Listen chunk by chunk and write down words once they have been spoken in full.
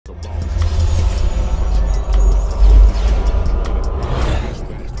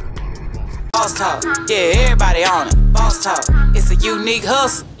talk. Yeah, everybody on it. Boss talk. It's a unique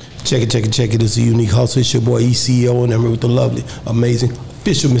hustle. Check it. It's a unique hustle. It's your boy ECO, and I'm here with the lovely, amazing,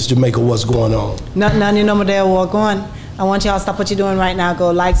 official Miss Jamaica. What's going on? None, you know, Modell, walk on. I want y'all to stop what you're doing right now.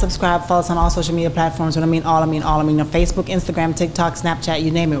 Go like, subscribe, follow us on all social media platforms. When I mean all, I mean all. I mean on Facebook, Instagram, TikTok, Snapchat, you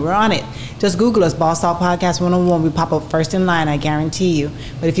name it. We're on it. Just Google us, Boss Talk Podcast 101. We pop up first in line, I guarantee you.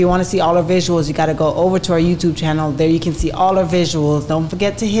 But if you want to see all our visuals, you got to go over to our YouTube channel. There you can see all our visuals. Don't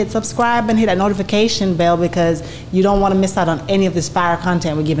forget to hit subscribe and hit that notification bell because you don't want to miss out on any of this fire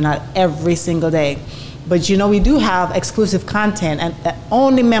content we're giving out every single day. But you know, we do have exclusive content and that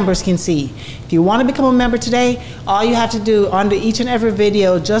only members can see. If you want to become a member today, all you have to do under each and every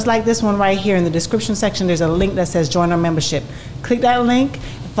video, just like this one right here in the description section, there's a link that says join our membership. Click that link,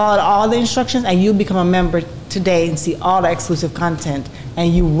 follow all the instructions, and you'll become a member today and see all the exclusive content,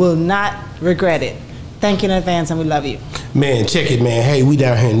 and you will not regret it. Thank you in advance, and we love you. Man, check it, man. Hey, we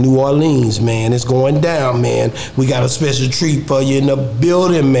down here in New Orleans, man. It's going down, man. We got a special treat for you in the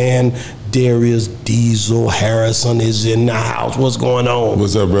building, man. Darius Deezle Harrison is in the house. What's going on?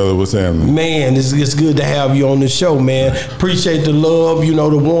 What's up, brother? What's happening? Man, it's good to have you on the show, man. Appreciate the love, you know,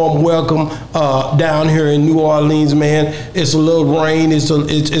 the warm welcome down here in New Orleans, man. It's a little rain. It's a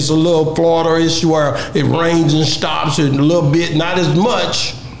little Florida issue where it rains and stops a little bit, not as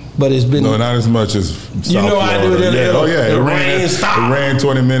much. But it's been... No, not as much as South you know Florida. I do that. Yeah. Oh, yeah. It rain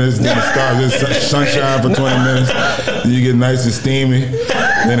 20 minutes, then it stops. It's sunshine for 20 minutes. Then you get nice and steamy.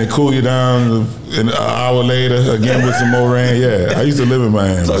 Then it cool you down an hour later, again with some more rain. Yeah, I used to live in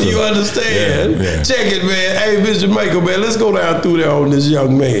Miami. So you understand. Yeah. Check it, man. Hey, Miss Jamaica, man, let's go down through there on this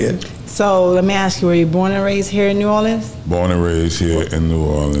young man. So let me ask you, were you born and raised here in New Orleans? Born and raised here in New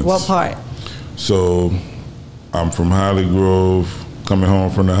Orleans. What part? So I'm from Holly Grove. Coming home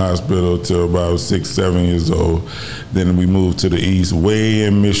from the hospital till about 6, 7 years old. Then we moved to the east, way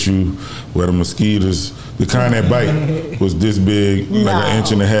in Michoud, where the mosquitoes, the kind that bite, was this big, like an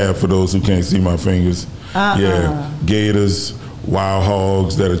inch and a half for those who can't see my fingers. Yeah, gators, wild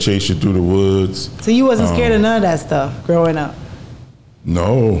hogs that'll chase you through the woods. So you wasn't scared of none of that stuff growing up?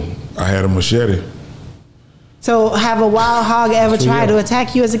 No, I had a machete. So have a wild hog ever tried to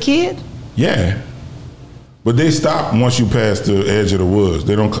attack you as a kid? Yeah. But they stop once you pass the edge of the woods.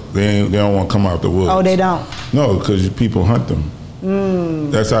 They don't want to come out the woods. Oh, they don't? No, because people hunt them.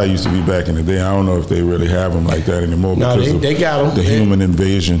 That's how it used to be back in the day. I don't know if they really have them like that anymore. No, because they got them. The human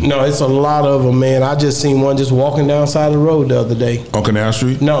invasion. No, it's a lot of them, man. I just seen one just walking down side of the road the other day. On Canal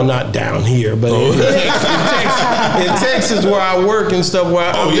Street? No, not down here, but in Texas where I work and stuff.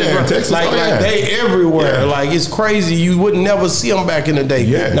 In Texas. Like they everywhere. Yeah. Like it's crazy. You would never see them back in the day.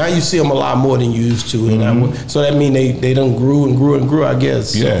 Yeah. Now you see them a lot more than you used to. And so that means they done grew and grew and grew, I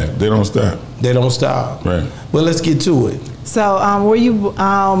guess. Yeah, they don't stop. They don't stop. Right. Well, let's get to it. So, were you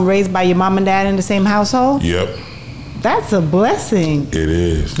raised by your mom and dad in the same household? Yep. That's a blessing. It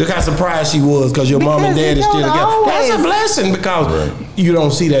is. Look how surprised she was because your mom and dad is still together. That's a blessing because you don't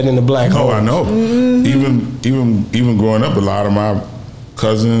see that in the black home. Oh, I know. Even growing up, a lot of my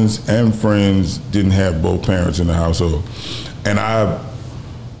cousins and friends didn't have both parents in the household, and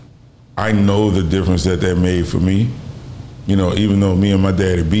I know the difference that made for me. You know, even though me and my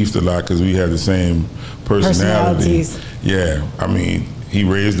daddy beefed a lot because we had the same personality. Yeah, I mean, he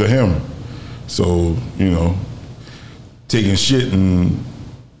raised a him. So, you know, taking shit and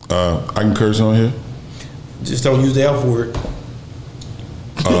I can curse on here. Just don't use the F word.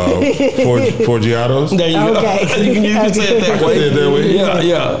 Forgiatos. There you go. You can say it that way. I say it that way.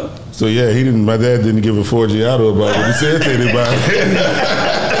 Yeah. So yeah, my dad didn't give a forgiato about what he said to anybody.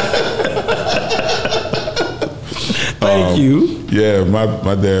 Thank you. Yeah,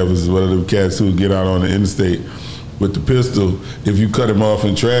 my dad was one of them cats who would get out on the interstate with the pistol if you cut him off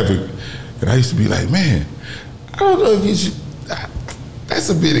in traffic. And I used to be like, man, I don't know if you should, that's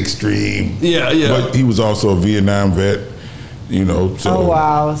a bit extreme. Yeah. But he was also a Vietnam vet, you know. So oh,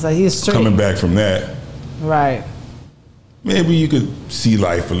 wow. So he's straight. Coming back from that. Right. Maybe you could see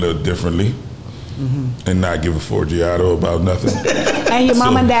life a little differently and not give a forgiato about nothing. And your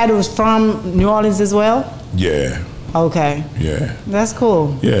mom and dad was from New Orleans as well? Yeah. Okay. Yeah. That's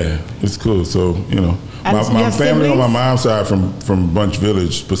cool. Yeah, it's cool. So, you know, my family siblings? on my mom's side from Bunch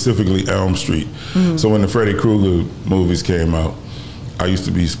Village, specifically Elm Street. So when the Freddy Krueger movies came out, I used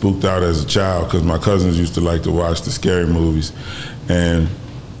to be spooked out as a child because my cousins used to like to watch the scary movies. And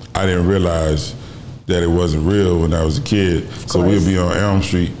I didn't realize that it wasn't real when I was a kid. So we'd be on Elm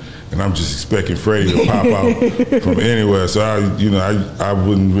Street and I'm just expecting Freddy to pop out from anywhere. So I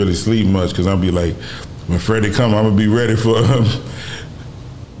wouldn't really sleep much because I'd be like, when Freddie come, I'm gonna be ready for him.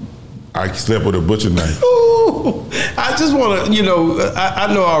 I slept with a butcher knife. Ooh, I just want to,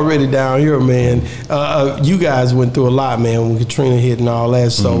 I know already down here, man. You guys went through a lot, man, when Katrina hit and all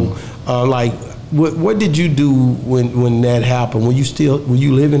that. So, what did you do when that happened? Were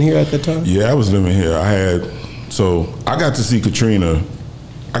you living here at the time? Yeah, I was living here. I got to see Katrina.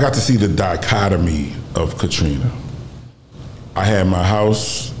 I got to see the dichotomy of Katrina. I had my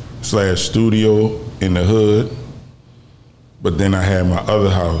house / studio in the hood, but then I had my other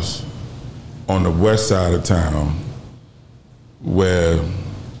house on the west side of town where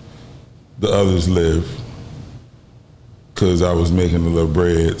the others live, because I was making a little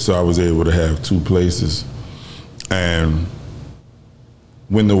bread, so I was able to have two places. And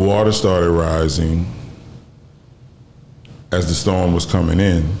when the water started rising, as the storm was coming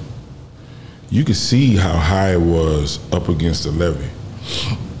in, you could see how high it was up against the levee.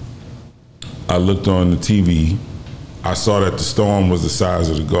 I looked on the TV, I saw that the storm was the size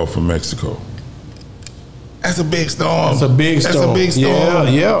of the Gulf of Mexico. That's a big storm. That's a big storm. That's a big storm.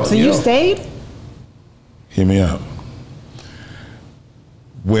 Yeah. So you stayed? Hear me out.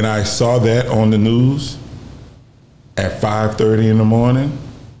 When I saw that on the news at 5:30 in the morning,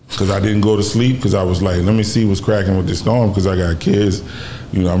 because I didn't go to sleep, because I was like, let me see what's cracking with this storm, because I got kids.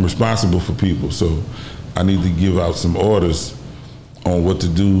 I'm responsible for people, so I need to give out some orders on what to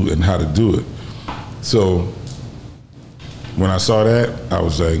do and how to do it. So when I saw that, I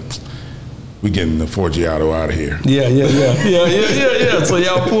was like, we getting the Forgiato out of here. Yeah. So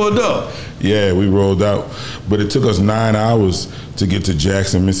y'all pulled up. Yeah, we rolled out. But it took us 9 hours to get to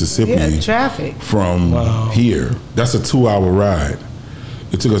Jackson, Mississippi. Yeah, traffic. From here. That's a 2-hour ride.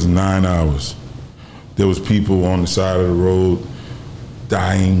 It took us 9 hours. There was people on the side of the road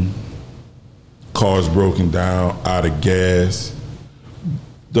dying, cars broken down, out of gas.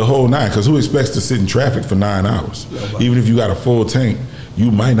 The whole nine, because who expects to sit in traffic for 9 hours? Nobody. Even if you got a full tank,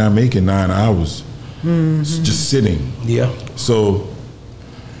 you might not make it 9 hours just sitting. Yeah. So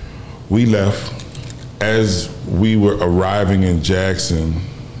we left. As we were arriving in Jackson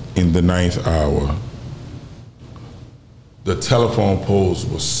in the 9th hour, the telephone poles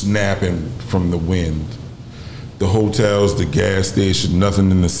were snapping from the wind. The hotels, the gas station, nothing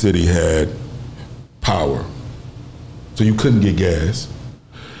in the city had power. So you couldn't get gas.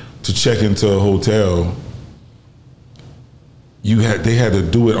 To check into a hotel, they had to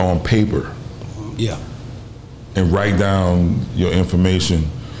do it on paper. Yeah. And write down your information.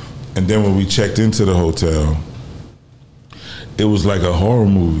 And then when we checked into the hotel, it was like a horror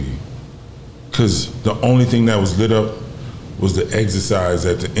movie, because the only thing that was lit up was the exercise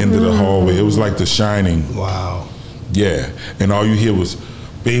at the end of the hallway. It was like The Shining. Wow. Yeah. And all you hear was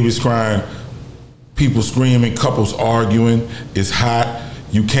babies crying, people screaming, couples arguing. It's hot.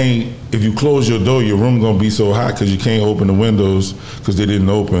 You can't, if you close your door, your room gonna be so hot because you can't open the windows because they didn't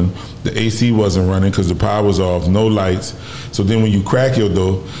open. The AC wasn't running because the power was off, no lights. So then when you crack your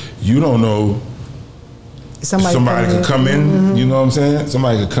door, you don't know somebody could come in, you know what I'm saying?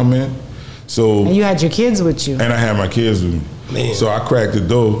 Somebody could come in. So and you had your kids with you. And I had my kids with me. Man. So I cracked the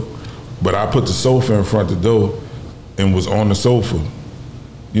door, but I put the sofa in front of the door and was on the sofa,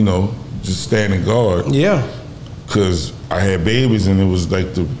 just standing guard. Yeah. Because I had babies and it was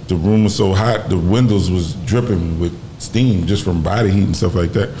like the room was so hot, the windows was dripping with steam just from body heat and stuff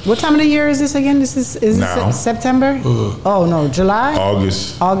like that. What time of the year is this again? Is now. This September? Oh no, July?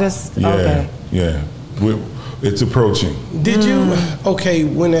 August. Yeah, okay. Yeah. It's approaching. Did you,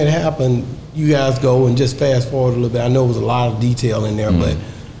 when that happened, you guys go and just fast forward a little bit. I know it was a lot of detail in there, but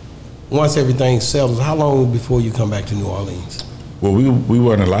once everything settles, how long before you come back to New Orleans? Well, we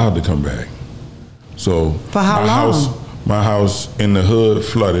weren't allowed to come back. So for how long? My house in the hood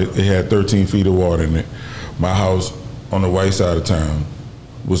flooded. It had 13 feet of water in it. My house on the white side of town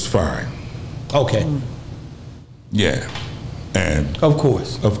was fine. Okay. Yeah. And Of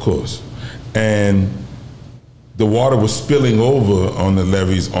course. And the water was spilling over on the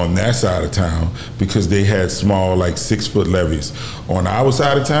levees on that side of town because they had small, like 6-foot levees. On our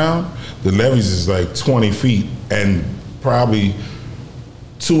side of town, the levees is like 20 feet and probably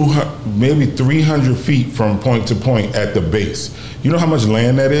 200, maybe 300 feet from point to point at the base. You know how much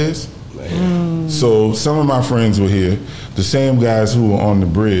land that is? So some of my friends were here, the same guys who were on the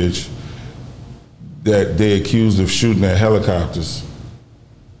bridge that they accused of shooting at helicopters.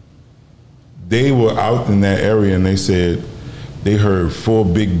 They were out in that area and they said they heard 4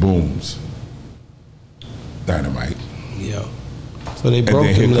 big booms. Dynamite. Yeah. So they broke them.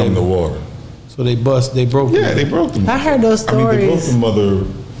 And then here come the water. So they broke them. Yeah, they broke them. I heard those stories. I mean, they broke the mother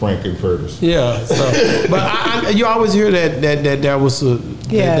Frank and Curtis. Yeah. So, but you always hear that was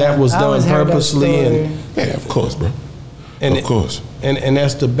that was done purposely, and yeah, of course, bro. And of course. And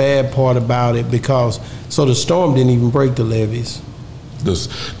that's the bad part about it, because so the storm didn't even break the levees. The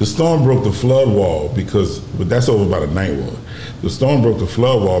storm broke the flood wall but that's over by the ninth ward. The storm broke the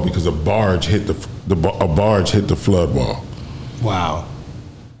flood wall because a barge hit the flood wall. Wow.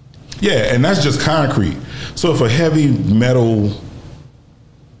 Yeah, and that's just concrete. So if a heavy metal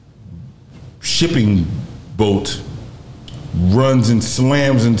shipping boat runs and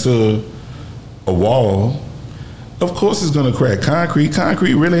slams into a wall, of course it's gonna crack.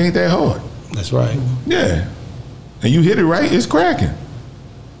 Concrete really ain't that hard. That's right. Yeah, and you hit it right, it's cracking,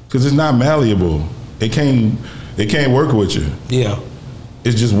 because it's not malleable. It can't work with you. Yeah.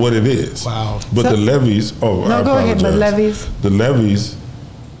 It's just what it is. Wow. But the levees. Oh, no, I go ahead. The levees. The levees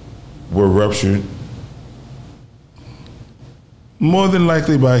were ruptured, more than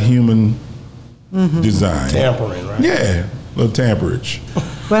likely by human design. Tampering, right? Yeah, a little tamperage.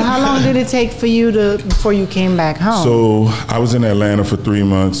 But how long did it take for you before you came back home? So I was in Atlanta for 3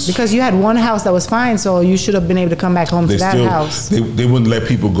 months. Because you had one house that was fine, so you should have been able to come back home to that house. They wouldn't let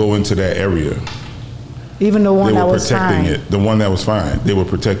people go into that area. Even the one that was fine. They were protecting it. The one that was fine. They were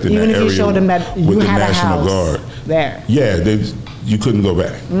protecting Even that area. Even if you showed them that you with the had National a house Guard. there. Yeah, you couldn't go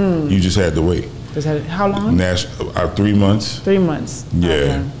back. You just had to wait. How long? 3 months. 3 months. Yeah.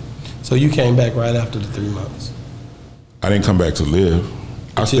 Okay. So you came back right after the 3 months? I didn't come back to live.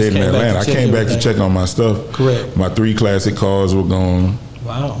 I stayed in Atlanta. I came back to check on my stuff. Correct. My 3 classic cars were gone.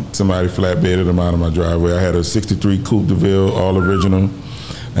 Wow. Somebody flatbedded them out of my driveway. I had a 63 Coupe de Ville, all original.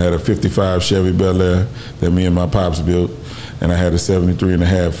 I had a 55 Chevy Bel Air that me and my pops built. And I had a 73 and a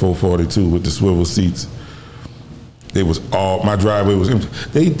half 442 with the swivel seats. My driveway was empty.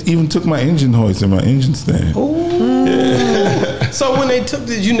 They even took my engine hoist and my engine stand. Ooh. Yeah. So when they took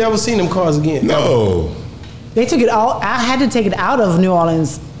this, you never seen them cars again? No. They took it all. I had to take it out of New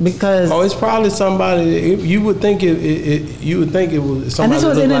Orleans because. Oh, it's probably somebody. You would think it was somebody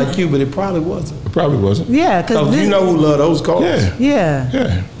that looked like you, but it probably wasn't. It probably wasn't. Yeah, because you know who love those cars. Yeah.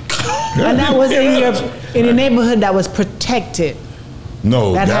 And that was in your neighborhood that was protected.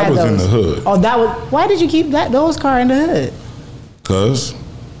 No, that was in the hood. Oh, that was. Why did you keep those cars in the hood? Cause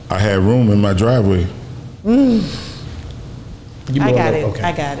I had room in my driveway. I got it. Okay.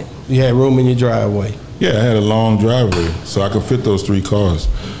 I got it. You had room in your driveway. Yeah, I had a long driveway, so I could fit those 3 cars.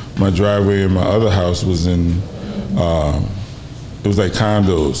 My driveway in my other house was it was like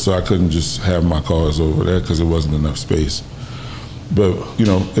condos, so I couldn't just have my cars over there because there wasn't enough space. But,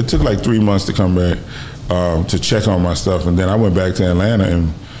 it took like 3 months to come back to check on my stuff, and then I went back to Atlanta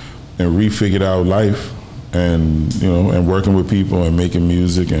and refigured out life and, and working with people and making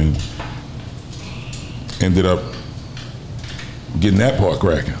music, and ended up getting that part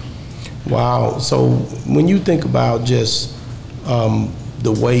cracking. Wow. So when you think about just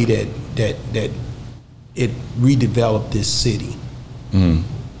the way that it redeveloped this city,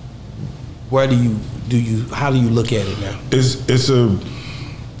 how do you look at it now? It's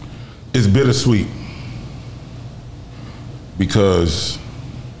bittersweet because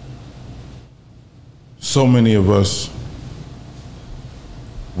so many of us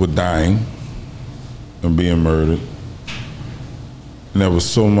were dying and being murdered, and there was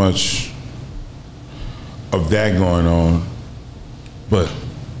so much of that going on, but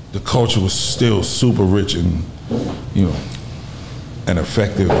the culture was still super rich and, and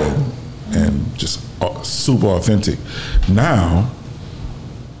effective and just super authentic. Now,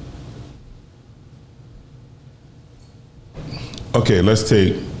 okay,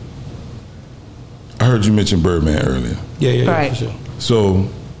 I heard you mention Birdman earlier. Yeah, right. For sure. So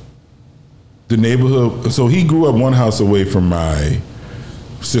the neighborhood, so he grew up one house away from my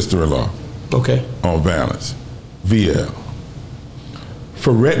sister-in-law. Okay. On Valence, VL.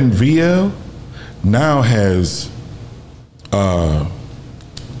 Ferret and VL now has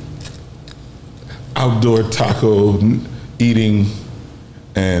outdoor taco eating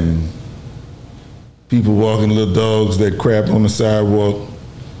and people walking little dogs that crap on the sidewalk,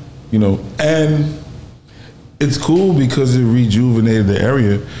 and it's cool because it rejuvenated the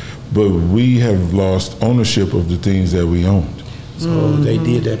area, but we have lost ownership of the things that we owned. So they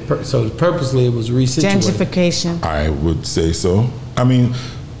did that. So purposely it was resituated. Gentrification. I would say so. I mean,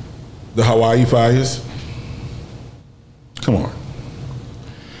 the Hawaii fires. Come on,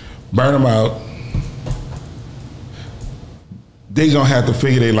 burn them out. They gonna have to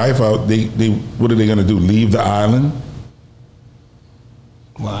figure their life out. What are they gonna do? Leave the island?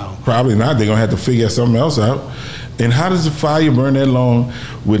 Wow. Probably not. They're gonna have to figure something else out. And how does the fire burn that long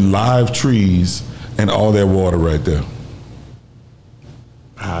with live trees and all that water right there?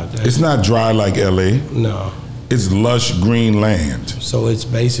 It's not dry like LA. No. It's lush green land. So it's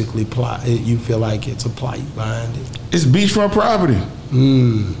basically you feel like it's a plight behind it. It's beachfront property.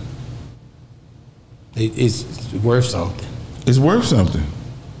 It's worth something. It's worth something.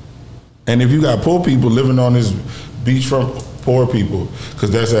 And if you got poor people living on this beachfront, poor people,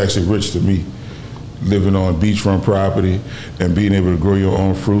 because that's actually rich to me, living on beachfront property and being able to grow your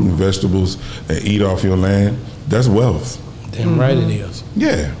own fruit and vegetables and eat off your land, that's wealth. Damn right it is.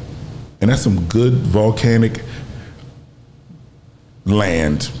 Yeah. And that's some good volcanic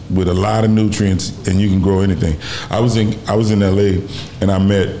land with a lot of nutrients, and you can grow anything. I was in LA and I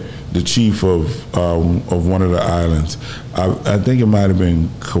met the chief of one of the islands. I think it might have been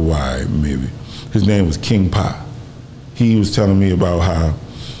Kauai, maybe. His name was King Pa. He was telling me about how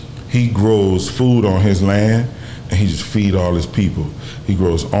he grows food on his land and he just feed all his people. He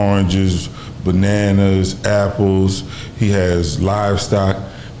grows oranges, bananas, apples. He has livestock,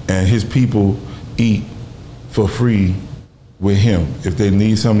 and his people eat for free with him. If they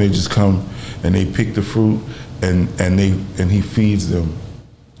need something, they just come and they pick the fruit and he feeds them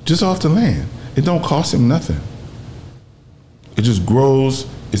just off the land. It don't cost him nothing. It just grows.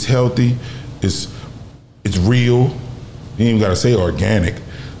 It's healthy. It's real. You ain't even gotta say organic.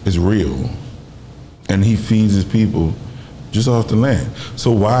 It's real. And he feeds his people just off the land.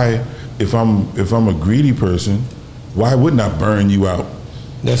 So why, if I'm a greedy person, why wouldn't I burn you out?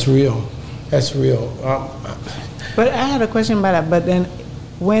 That's real. That's real. But I had a question about that. But then,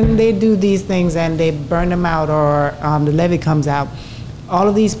 when they do these things and they burn them out, or the levee comes out, all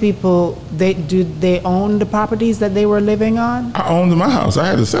of these people, they own the properties that they were living on? I owned my house. I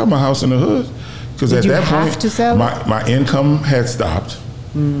had to sell my house in the hood because at that point, to sell my income had stopped.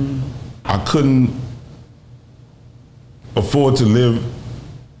 I couldn't afford to live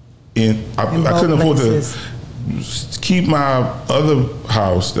in. I couldn't afford to keep my other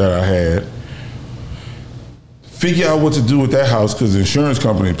house that I had. Figure out what to do with that house because the insurance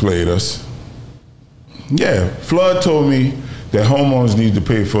company played us. Yeah, Flood told me that homeowners need to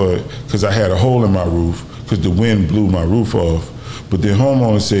pay for it because I had a hole in my roof because the wind blew my roof off. But the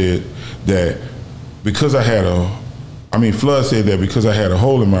homeowner said that because Flood said that because I had a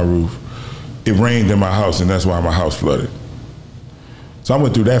hole in my roof, it rained in my house and that's why my house flooded. So I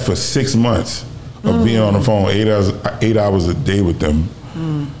went through that for 6 months of being on the phone 8 hours a day with them.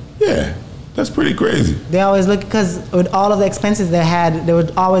 Yeah. That's pretty crazy. They always look, because with all of the expenses they had, they were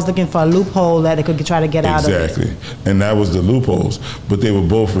always looking for a loophole that they could try to get out of it. Exactly. And that was the loopholes. But they were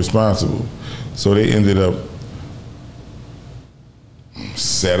both responsible. So they ended up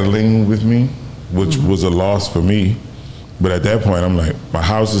settling with me, which was a loss for me. But at that point, I'm like, my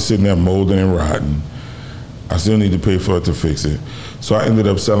house is sitting there molding and rotting. I still need to pay for it to fix it. So I ended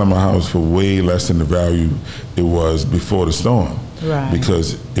up selling my house for way less than the value it was before the storm. Right.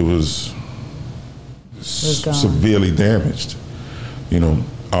 Because it was severely damaged,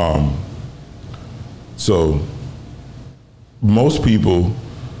 so most people,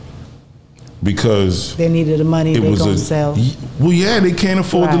 because they needed the money, they gonna sell. Well, yeah, they can't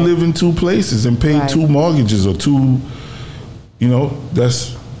afford to live in two places and pay two mortgages or two.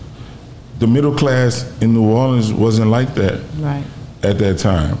 That's the middle class in New Orleans wasn't like that at that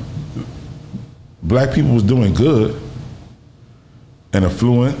time. Black people was doing good and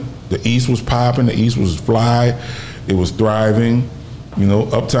affluent. The East was popping. The East was fly. It was thriving.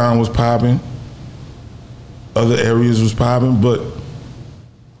 Uptown was popping. Other areas was popping. But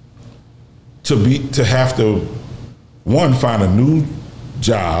to have to, one, find a new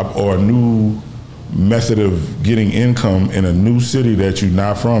job or a new method of getting income in a new city that you're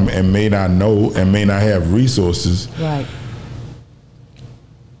not from and may not know and may not have resources. Right.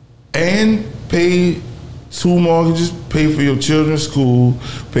 And pay 2 mortgages, pay for your children's school,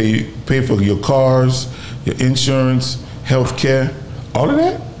 pay for your cars, your insurance, health care, all of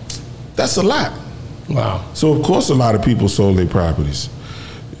that, that's a lot. Wow. So of course a lot of people sold their properties.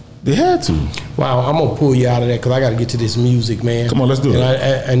 They had to. Wow, I'm gonna pull you out of that because I got to get to this music, man. Come on, let's do it.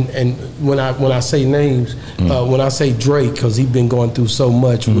 And when I say names, when I say Drake, because he's been going through so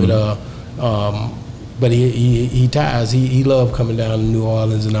much with but he ties. He loved coming down to New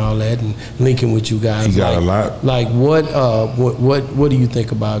Orleans and all that, and linking with you guys. He got a lot. Like what do you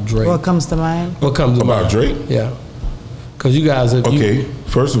think about Drake? What comes to mind? What comes to mind? About Drake? Yeah, because you guys have. Okay,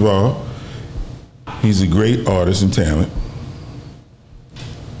 first of all, he's a great artist and talent.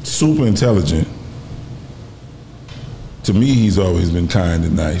 Super intelligent. To me, he's always been kind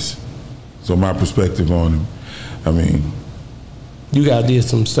and nice. So my perspective on him, you guys did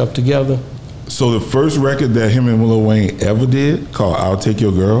some stuff together. So the first record that him and Lil Wayne ever did, called "I'll Take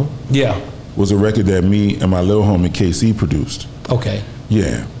Your Girl," was a record that me and my little homie KC produced. Okay.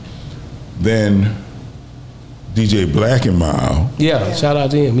 Yeah. Then DJ Black and Mile. Yeah, shout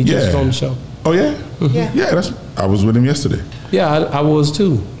out to him. He just on the show. Oh yeah, Yeah. I was with him yesterday. Yeah, I was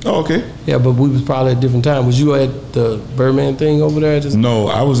too. Oh, okay. Yeah, but we was probably at a different time. Was you at the Birdman thing over there? No,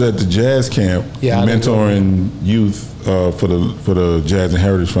 I was at the jazz camp, mentoring youth for the Jazz and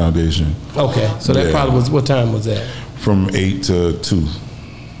Heritage Foundation. Okay, so that probably was, what time was that? From 8 to 2.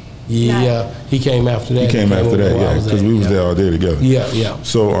 Yeah, he came after that. He came after that, yeah, because we was there all day together. Yeah.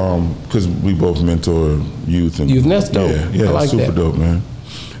 So, because we both mentor youth and that's dope. Yeah, I like super that. dope, man.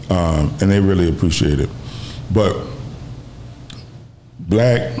 And they really appreciate it. But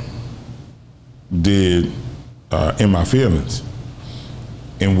Black did In My Feelings,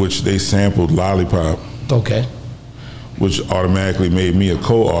 in which they sampled Lollipop. Okay. Which automatically made me a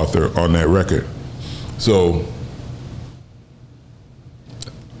co-author on that record. So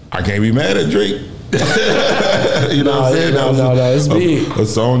I can't be mad at Drake. You know what I'm saying? No, it's big. A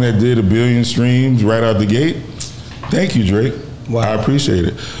song that did 1 billion streams right out the gate. Thank you, Drake. Wow. I appreciate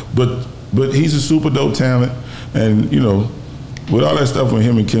it. But he's a super dope talent, and you know, with all that stuff with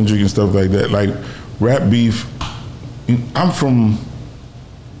him and Kendrick and stuff like that, like rap beef. I'm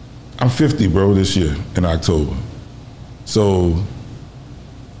 50, bro, this year in October. So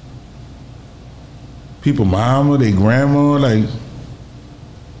people mama, they grandma, like,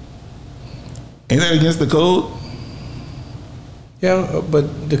 ain't that against the code? Yeah,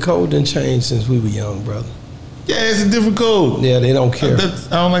 but the code didn't change since we were young, brother. Yeah, it's a different code. Yeah, they don't care. I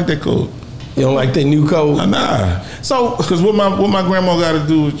don't like that code. You don't like that new code? Nah. So, because what my grandma got to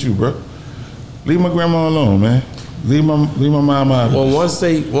do with you, bro? Leave my grandma alone, man. Leave my mom out of it. Well, once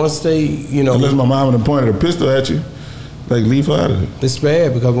they, you know, unless my mom had pointed a pistol at you, like leave her out of it. It's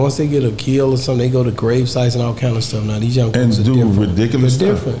bad because once they get a kill or something, they go to grave sites and all kind of stuff. Now these young and folks do are different. ridiculous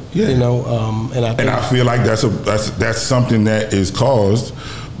They're stuff. different, Yeah. you know. And I feel like that's something that is caused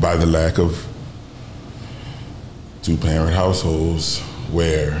by the lack of 2-parent households,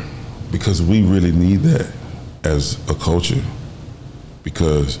 where because we really need that as a culture.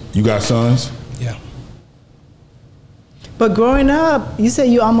 Because you got sons. Yeah. But growing up, you say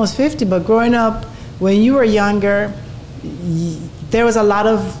you're almost 50, but growing up, when you were younger, there was a lot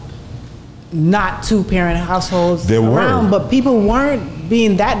of not 2-parent households around, but people weren't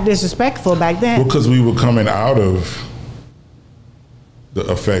being that disrespectful back then. Well, because we were coming out of the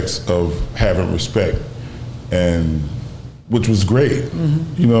effects of having respect, and which was great.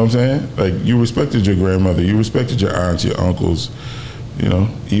 Mm-hmm. You know what I'm saying? Like, you respected your grandmother, you respected your aunts, your uncles, you know,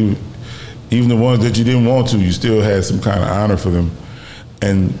 even the ones that you didn't want to, you still had some kind of honor for them.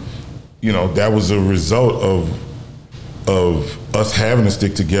 And, you know, that was a result of us having to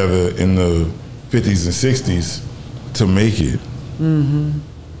stick together in the 50s and 60s to make it. Mm-hmm.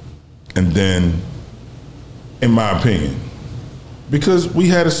 And then, in my opinion, because we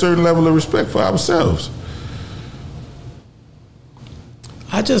had a certain level of respect for ourselves.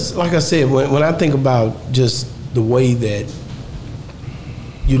 I just, like I said, when I think about just the way that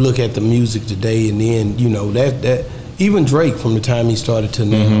you look at the music today, and then, you know, that even Drake, from the time he started to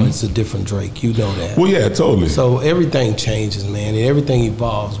now, mm-hmm. it's a different Drake. You know that. Well, yeah, totally. So everything changes, man, and everything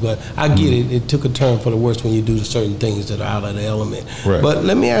evolves. But I get it. It took a turn for the worse when you do certain things that are out of the element. Right. But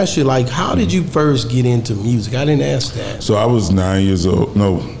let me ask you, like, how did you first get into music? I didn't ask that. So I was 9 years old.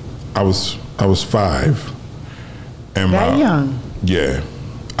 No, I was 5. And that young? Yeah,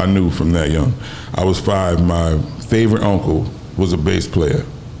 I knew from that young. I was 5. My favorite uncle was a bass player.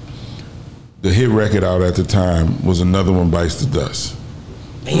 The hit record out at the time was Another One Bites the Dust.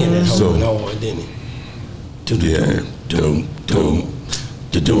 Man, that whole hard, didn't it? Yeah. Doom, doom,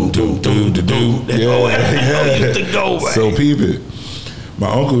 doom, doom, doom, doom. That whole used to go, man. So peep it.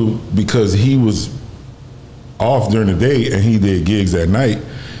 My uncle, because he was off during the day and he did gigs at night,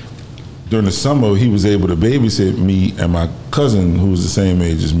 during the summer he was able to babysit me and my cousin, who was the same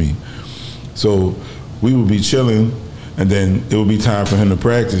age as me. So we would be chilling, and then it would be time for him to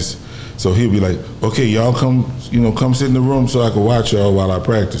practice. So he'd be like, okay, y'all come sit in the room so I can watch y'all while I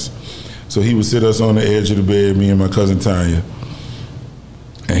practice. So he would sit us on the edge of the bed, me and my cousin Tanya,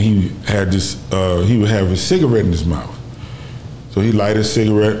 and he had this, he would have a cigarette in his mouth. So he'd light a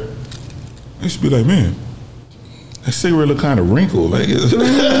cigarette. I used to be like, man, that cigarette look kind of wrinkled. Like, it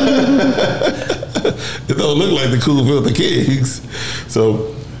don't look like the Cool Filter Kings.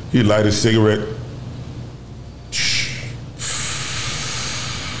 So he'd light a cigarette.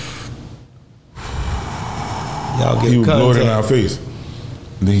 He would blow it in our face.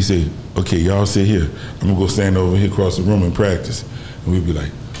 And then he said, okay, y'all sit here. I'm gonna go stand over here across the room and practice. And we'd be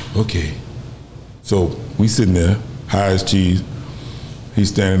like, okay. So we sitting there, high as cheese. He's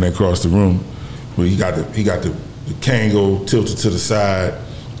standing there across the room. But he got the Kango tilted to the side,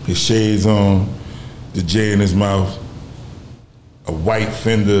 his shades on, the J in his mouth, a white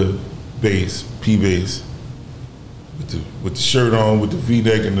Fender bass, P bass, with the shirt on, with the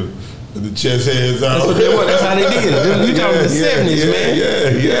V-neck and the chest hairs out. That's what they want. That's how they did it. You talking the 70s,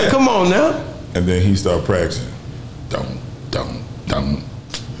 man. Yeah. Come on now. And then he started practicing. Dum, dum, dum,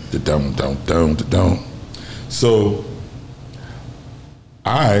 da dum, dum, dum, da dum. So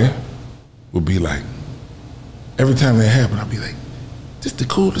I would be like, every time that happened, I'd be like, this the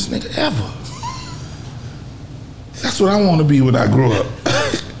coolest nigga ever. That's what I want to be when I grow up.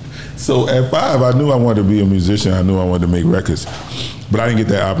 So at 5, I knew I wanted to be a musician. I knew I wanted to make records. But I didn't get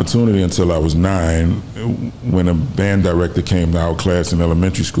that opportunity until I was 9, when a band director came to our class in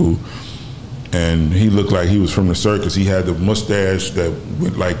elementary school. And he looked like he was from the circus. He had the mustache that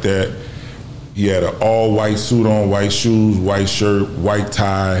went like that. He had an all-white suit on, white shoes, white shirt, white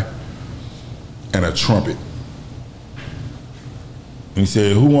tie, and a trumpet. And he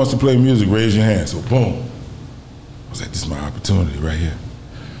said, who wants to play music? Raise your hand. So boom. I was like, this is my opportunity right here.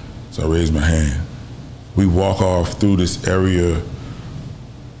 So I raised my hand. We walk off through this area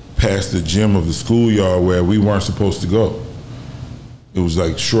past the gym of the schoolyard where we weren't supposed to go. It was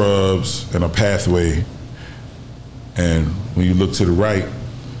like shrubs and a pathway. And when you look to the right,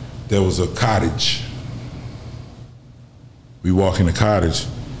 there was a cottage. We walk in the cottage,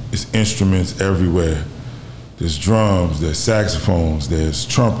 there's instruments everywhere. There's drums, there's saxophones, there's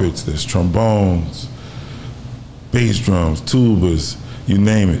trumpets, there's trombones, bass drums, tubas, you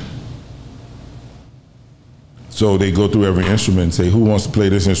name it. So they go through every instrument and say, who wants to play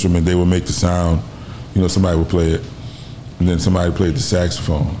this instrument? They would make the sound, somebody would play it. And then somebody played the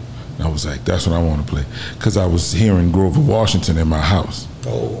saxophone. And I was like, that's what I want to play. Because I was hearing Grover Washington in my house.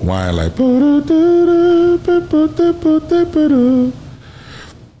 Oh. Whine like,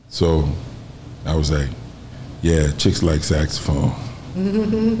 so I was like, yeah, chicks like saxophone.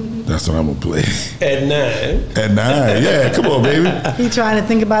 That's what I'm gonna play. At 9. At 9, yeah, come on, baby. He trying to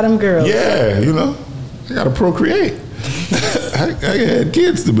think about them girls. Yeah, I gotta procreate. I had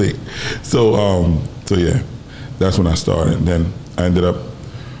kids to make. So yeah, that's when I started. And then I ended up,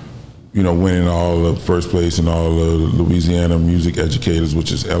 winning all the first place in all the Louisiana Music Educators,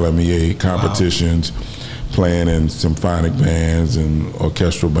 which is LMEA competitions, playing in symphonic bands and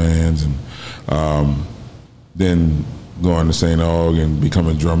orchestral bands, and then going to St. Aug and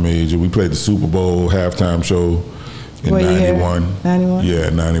becoming a drum major. We played the Super Bowl halftime show in 91. 91? Yeah,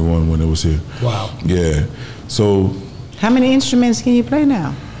 91 when it was here. Wow. Yeah. So. How many instruments can you play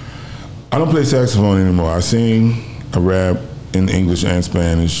now? I don't play saxophone anymore. I sing, I rap in English and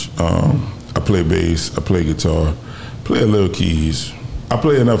Spanish. I play bass, I play guitar, play a little keys. I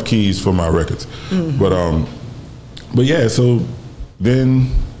play enough keys for my records. Mm-hmm. But yeah, so then,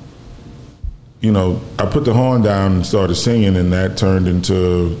 I put the horn down and started singing, and that turned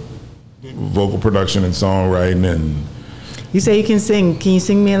into vocal production and songwriting. And you say you can sing. Can you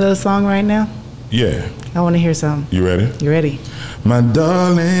sing me a little song right now? Yeah. I want to hear something. You ready? You ready? My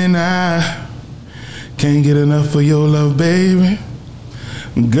darling, I can't get enough of your love, baby.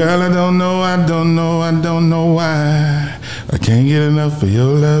 Girl, I don't know why. I can't get enough of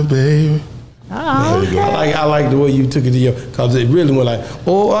your love, baby. Oh, okay. I like the way you took it to your, because it really went like,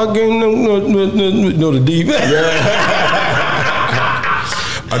 oh, I can't know the deep.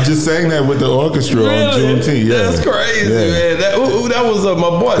 I just sang that with the orchestra on Juneteenth. Yeah, that's crazy, man. That was my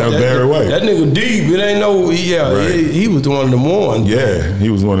boy. That was Barry White. That nigga deep. It ain't no. Yeah, right. he was one of them ones. Yeah, he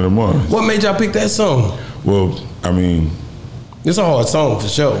was one of them ones. What made y'all pick that song? Well, I mean, it's a hard song for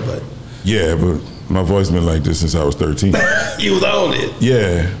sure, but yeah, but my voice been like this since I was 13. You was on it.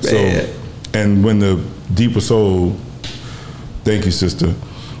 Yeah. Man. So, and when the Deeper Soul, thank you, sister,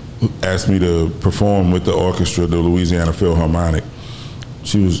 asked me to perform with the orchestra, the Louisiana Philharmonic.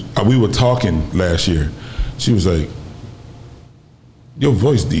 We were talking last year. She was like, your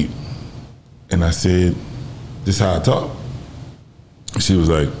voice deep. And I said, this is how I talk. She was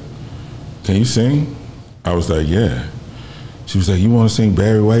like, can you sing? I was like, yeah. She was like, you want to sing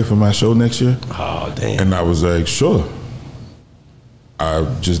Barry White for my show next year? Oh, damn. And I was like, sure. I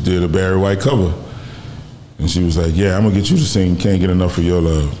just did a Barry White cover. And she was like, yeah, I'm going to get you to sing Can't Get Enough of Your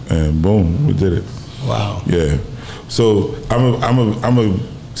Love. And boom, we did it. Wow. Yeah. So I'm a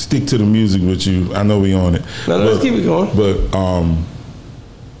stick to the music with you. I know we on it. No, let's keep it going. But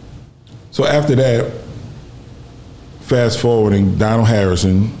so after that, fast forwarding, Donald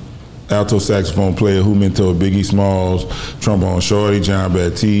Harrison, alto saxophone player who mentored Biggie Smalls, trombone shorty, John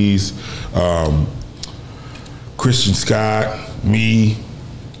Baptiste, Christian Scott, me,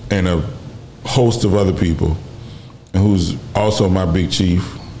 and a host of other people, and who's also my big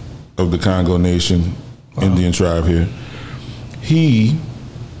chief of the Congo Nation, Indian tribe here. He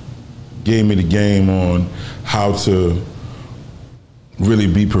gave me the game on how to really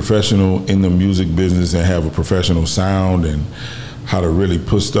be professional in the music business and have a professional sound and how to really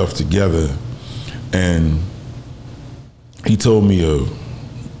put stuff together. And he told me a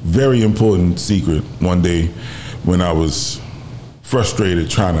very important secret one day when I was frustrated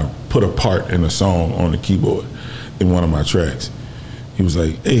trying to put a part in a song on the keyboard in one of my tracks. He was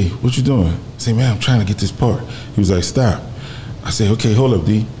like, hey, what you doing? I said, man, I'm trying to get this part. He was like, stop. I said, okay, hold up,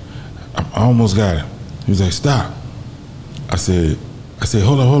 D. I almost got it. He was like, stop. I said,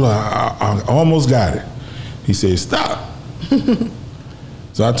 hold on, I almost got it. He said, stop.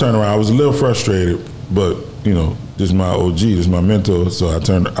 So I turned around. I was a little frustrated, but you know, this is my OG, this is my mentor. So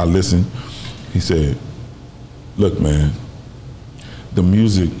I listened. He said, look, man, the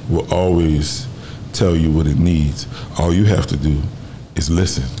music will always tell you what it needs. All you have to do is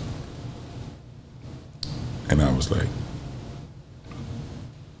listen. And I was like,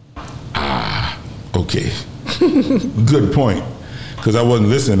 okay. Good point. Because I wasn't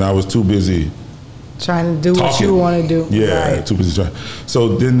listening, I was too busy trying to do talking. What you want to do. Yeah, right. too busy trying.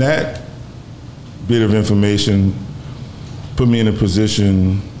 So then that bit of information put me in a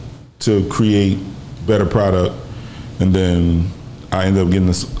position to create better product. And then I ended up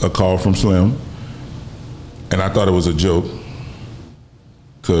getting a call from Slim. And I thought it was a joke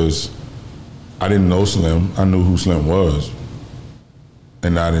because I didn't know Slim. I knew who Slim was.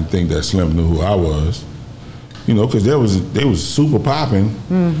 And I didn't think that Slim knew who I was. You know, because they was super popping,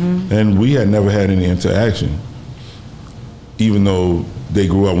 and we had never had any interaction, even though they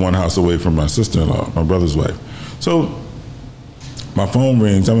grew up one house away from my sister-in-law, my brother's wife. So my phone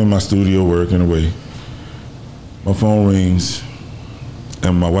rings. I'm in my studio working away. My phone rings,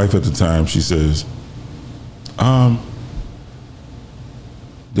 and my wife at the time, she says,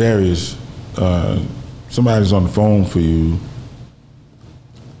 Darius, somebody's on the phone for you.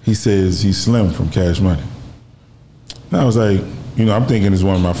 He says he's Slim from Cash Money. And I was like, you know, I'm thinking it's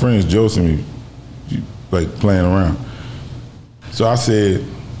one of my friends, Joseph, like playing around. So I said,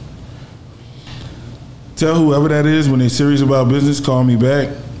 tell whoever that is when they're serious about business, call me back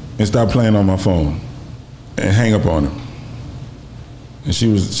and stop playing on my phone and hang up on him. And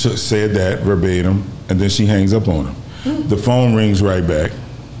she said that verbatim, and then she hangs up on him. The phone rings right back.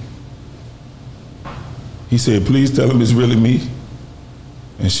 He said, please tell him it's really me.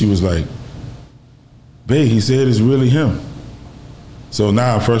 And she was like, babe, he said it's really him. So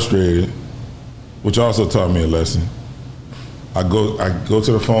now I'm frustrated, which also taught me a lesson. I go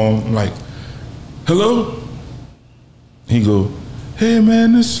to the phone, I'm like, hello? He go, hey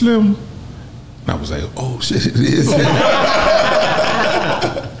man, this Slim. And I was like, oh shit, it is him.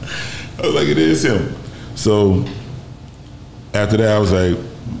 I was like, it is him. So after that, I was like,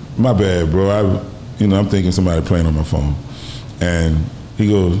 my bad, bro. I'm thinking somebody playing on my phone. And he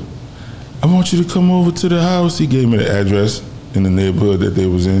goes, I want you to come over to the house. He gave me the address in the neighborhood that they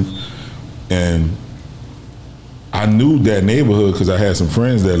was in. And I knew that neighborhood because I had some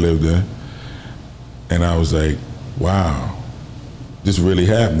friends that lived there. And I was like, wow, this really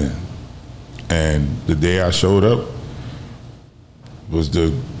happening. And the day I showed up was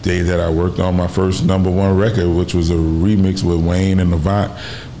the day that I worked on my first #1 record, which was a remix with Wayne and Avant.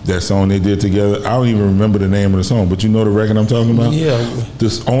 That song they did together, I don't even remember the name of the song, but you know the record I'm talking about? Yeah.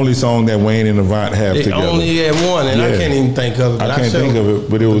 This only song that Wayne and Avant have They together. only had one, and I can't even think of it. I can't think of it,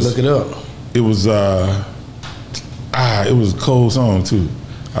 but it was. Look it up. It was. It was a cold song too.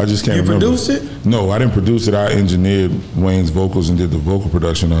 I just can't remember. You produced it? No, I didn't produce it. I engineered Wayne's vocals and did the vocal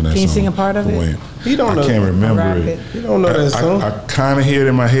production on that song. Can you sing a part of it? Wayne. You don't know. I can't remember Rap it. You don't know that song? I kind of hear it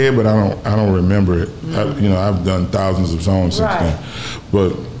in my head, but I don't remember it. I've done thousands of songs since then,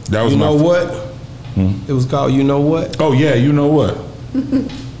 but that was You know what? Hmm? It was called You Know What? Oh yeah, you know what?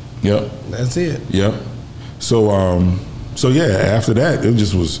 Yep. That's it. Yep. So yeah, after that, it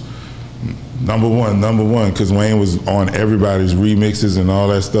just was number one, because Wayne was on everybody's remixes and all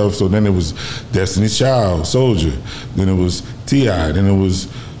that stuff. So then it was Destiny's Child, Soldier. Then it was T.I. Then it was,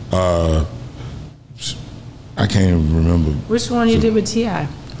 I can't even remember. Which one you did with T.I.?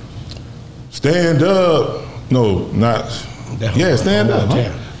 Stand Up. No, not. Yeah, Stand Up.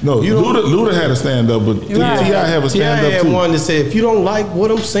 Huh? No, Luda had a stand up, but T.I. have a stand up T.I. had too. one that said, if you don't like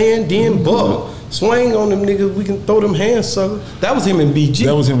what I'm saying, then buck. Swing on them niggas, we can throw them hands, sucker. That was him and BG.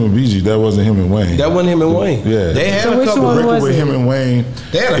 That was him and BG. That wasn't him and Wayne. That wasn't him and Wayne. Yeah. They had So a which couple one records was with it? him and Wayne.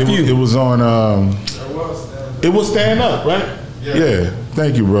 They had a few. It was on. It was Stand Up, right? Yeah.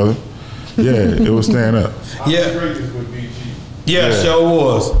 Thank you, brother. Yeah, it was Stand Up. Yeah. Yeah, sure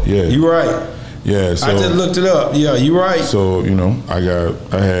was. Yeah. You right. Yeah. So I just looked it up. Yeah, you right. So I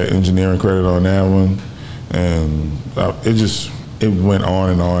had engineering credit on that one, and it went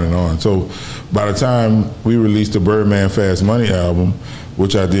on and on and on. So by the time we released the Birdman Fast Money album,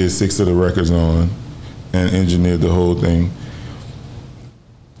 which I did 6 of the records on and engineered the whole thing,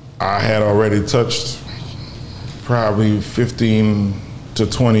 I had already touched probably 15 to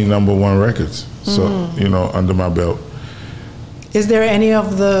 20 #1 records. So, you know, under my belt. Is there any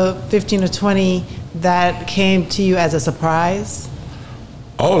of the 15 or 20 that came to you as a surprise?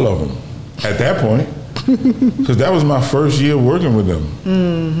 All of them at that point, because that was my first year working with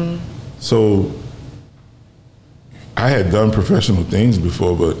them. So I had done professional things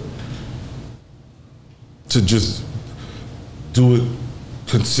before, but to just do it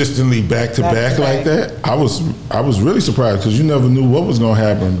consistently back to back like that, I was really surprised, because you never knew what was going to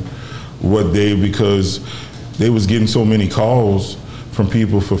happen what day, because they was getting so many calls from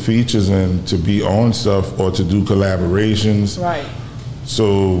people for features and to be on stuff or to do collaborations. Right.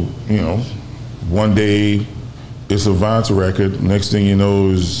 So, you know, one day it's a Vance record, next thing you know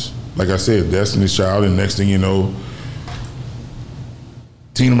is, like I said, Destiny's Child, and next thing you know,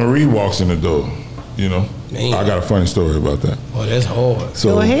 Tina Marie walks in the door, you know. Man. I got a funny story about that. Oh, that's hard.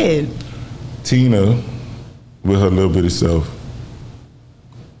 So, Go ahead. Tina, with her little bitty self,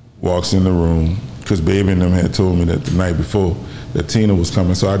 walks in the room, because Baby and them had told me that the night before that Tina was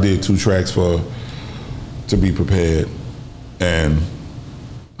coming, so I did 2 tracks for her to be prepared, and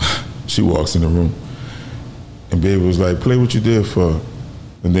she walks in the room, and Baby was like, play what you did for her,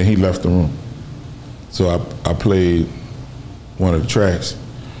 and then he left the room. So I played one of the tracks,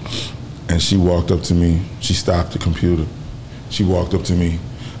 and she walked up to me, she stopped the computer, she walked up to me.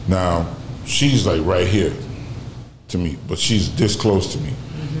 Now, she's like right here to me, but she's this close to me.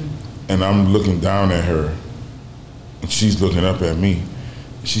 And I'm looking down at her, and she's looking up at me.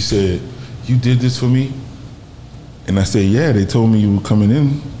 She said, you did this for me? And I said, yeah, they told me you were coming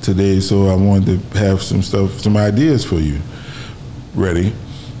in today, so I wanted to have some ideas for you ready.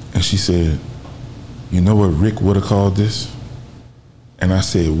 And she said, you know what Rick would have called this? And I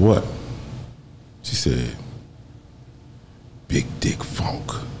said, what? She said, Big Dick Funk.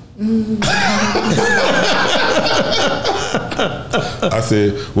 I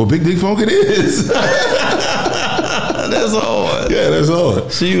said, well, Big Dick Funk it is. That's hard. Yeah, that's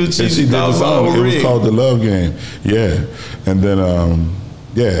hard. She did the song. It was called The Love Game. Yeah. And then,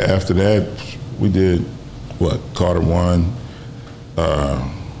 after that, we did what? Carter One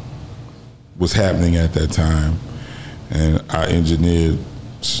was happening at that time. And I engineered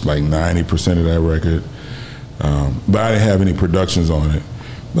like 90% of that record. But I didn't have any productions on it.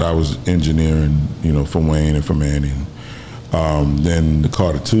 But I was engineering, you know, for Wayne and for Manny. Then the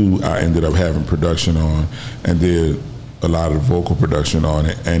Carter 2, I ended up having production on and did a lot of the vocal production on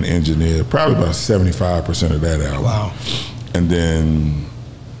it and engineered probably about 75% of that album. Wow. And then,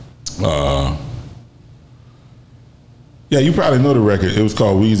 you probably know the record. It was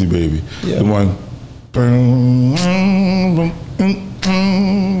called Wheezy Baby. Yeah. The one.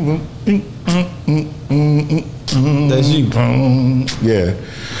 That's you. Yeah.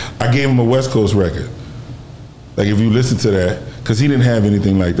 I gave him a West Coast record. Like, if you listen to that, because he didn't have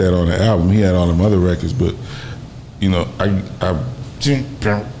anything like that on the album. He had all them other records, but, you know,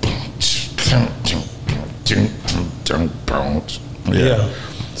 Yeah.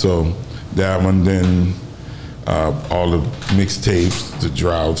 So that one, then all the mixtapes, the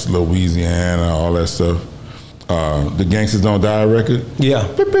Droughts, Louisiana, all that stuff. The Gangsters Don't Die record. Yeah.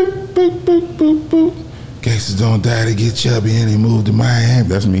 Boop, boop, boop, boop, boop, boop. Gangsters don't die, they get chubby and they move to Miami.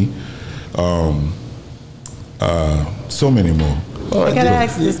 That's me. So many more. Well, I gotta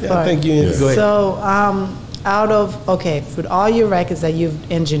ask this part. I think you go ahead. So, with all your records that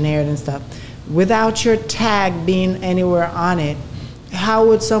you've engineered and stuff, without your tag being anywhere on it, how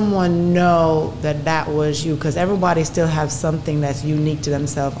would someone know that that was you? Because everybody still has something that's unique to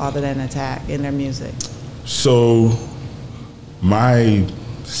themselves other than a tag in their music. So, my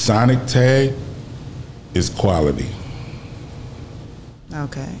sonic tag is quality.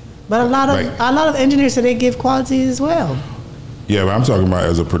 Okay. But a lot of engineers say they give quality as well. Yeah, but I'm talking about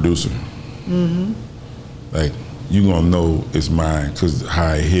as a producer. Mm-hmm. Like, you gonna know it's mine because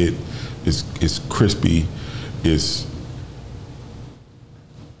how it hit, it's crispy, it's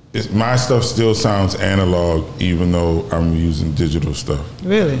my stuff still sounds analog even though I'm using digital stuff.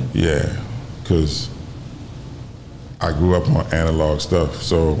 Really? Yeah, because I grew up on analog stuff,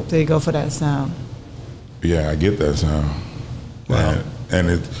 so you go for that sound. Yeah, I get that sound. Wow. And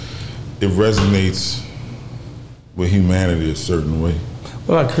it resonates with humanity a certain way.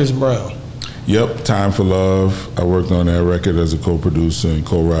 What about Chris Brown? Yep, Time for Love. I worked on that record as a co-producer and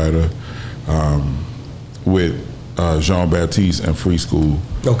co-writer with Jean Baptiste and Free School.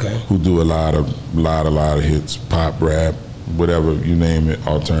 Okay. Who do a lot of hits, pop, rap, whatever you name it,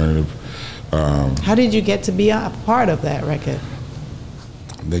 alternative. How did you get to be a part of that record?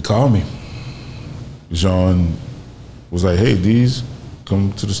 They called me. Jean was like, "Hey, Deez,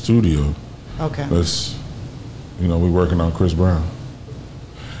 come to the studio. Okay. Let's, we're working on Chris Brown."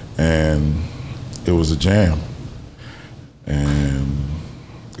 And it was a jam. And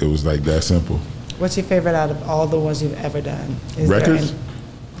it was like that simple. What's your favorite out of all the ones you've ever done? Records?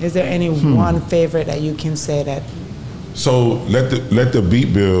 Is there any one favorite that you can say that? So Let the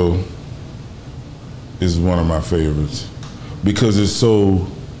Beat Build is one of my favorites because it's so,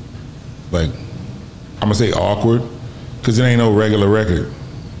 like, I'm gonna say awkward because it ain't no regular record.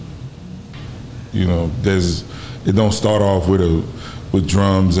 It don't start off with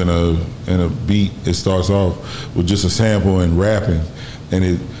drums and a beat. It starts off with just a sample and rapping,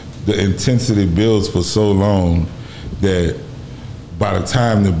 and the intensity builds for so long that by the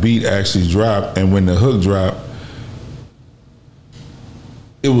time the beat actually dropped and when the hook dropped,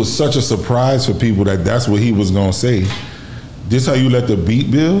 it was such a surprise for people that that's what he was gonna say. This how you let the beat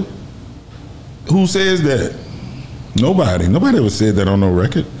build? Who says that? Nobody ever said that on no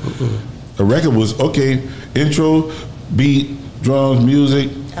record. The record was, okay, intro, beat, drums, music,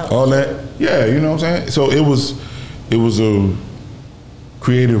 all that. Yeah, you know what I'm saying? So it was a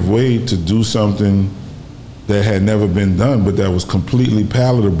creative way to do something that had never been done, but that was completely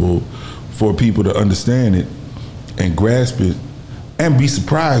palatable for people to understand it and grasp it and be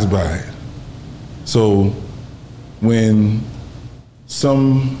surprised by it. So when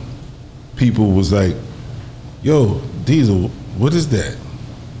some people was like, "Yo, Deezle, what is that?"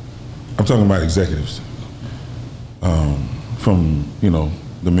 I'm talking about executives from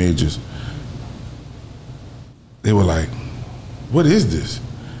the majors. They were like, "What is this?"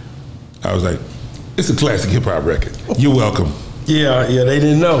 I was like, "It's a classic hip hop record. You're welcome." Yeah, they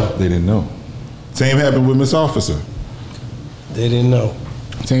didn't know. They didn't know. Same happened with Miss Officer. They didn't know.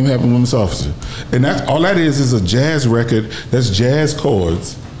 Same happened with Miss Officer. And that's all that is a jazz record. That's jazz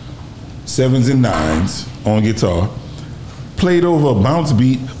chords, 7s and 9s on guitar, played over a bounce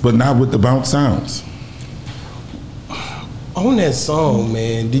beat, but not with the bounce sounds. On that song,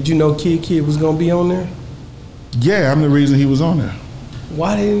 man, did you know Kid was gonna be on there? Yeah, I'm the reason he was on there.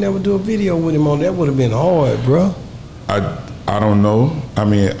 Why they didn't never do a video with him on? That would have been hard, bro. I don't know. I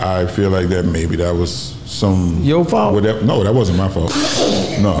mean, I feel like that maybe that was your fault. Whatever. No, that wasn't my fault.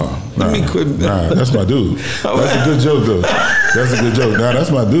 No, that's my dude. That's a good joke though. That's a good joke. Nah, that's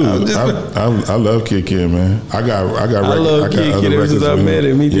my dude. I love Kid, man. I love Kid ever since I met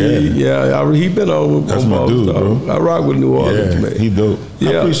him. He been on. That's my dude, bro. I rock with New Orleans, man. He dope.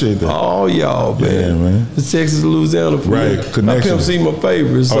 I appreciate that. All y'all, man. Yeah, man. It's Texas, Louisiana, for right? Me. Connection. I come see my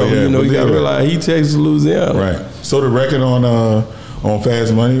favorites, so you gotta realize he Texas, Louisiana. Right. So the record on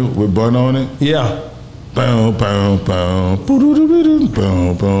Fast Money with Bun on it. Yeah. Boom, boom, boom, boom,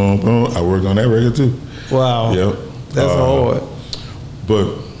 boom, boom. I worked on that record too. Wow. Yep. That's hard.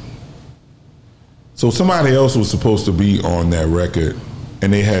 But so somebody else was supposed to be on that record,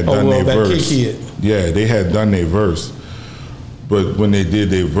 and they had done their verse. Yeah, they had done their verse. But when they did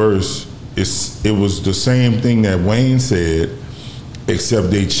their verse, it was the same thing that Wayne said,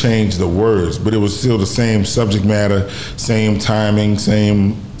 except they changed the words. But it was still the same subject matter, same timing,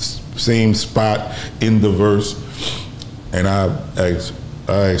 same spot in the verse. And I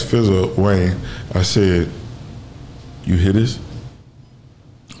asked Fizzle, Wayne, I said, "You hear this?"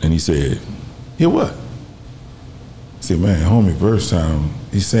 And he said, "Hear what?" I said, "Man, homie, verse time.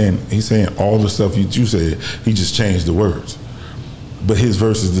 He's saying all the stuff you said. He just changed the words. But his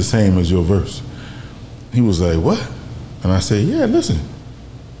verse is the same as your verse." He was like, "What?" And I said, "Yeah, listen."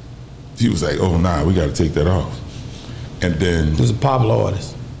 He was like, "Oh, nah, we got to take that off." And then... He was a popular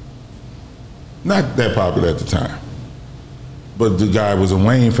artist. Not that popular at the time. But the guy was a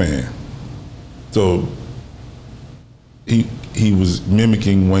Wayne fan. So he was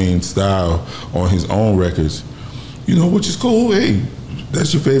mimicking Wayne's style on his own records. Which is cool. Hey,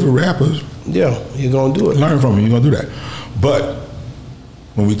 that's your favorite rapper. Yeah, you're going to do it. Learn from him, you're going to do that. But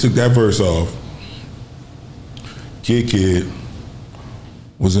when we took that verse off, Kid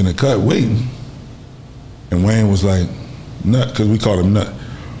was in the cut waiting. And Wayne was like, Nut, because we called him Nut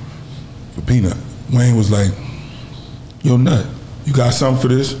for Peanut. Wayne was like, "Yo, Nut, you got something for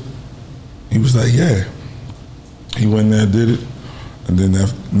this?" He was like, "Yeah." He went there and did it. And then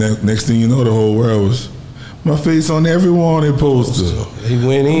next thing you know, the whole world was my face on every wanted poster. He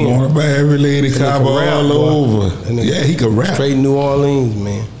went in. Wanted by every lady cop all over. Yeah, he could rap. Straight New Orleans,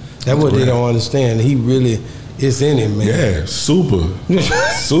 man. That's what they don't understand. He really It's in him, man. Yeah, super.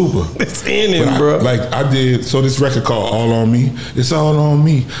 It's in him, bro. Like I did, so this record called All On Me. It's all on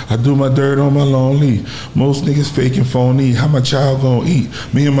me. I do my dirt on my lonely. Most niggas faking phony. How my child gonna eat?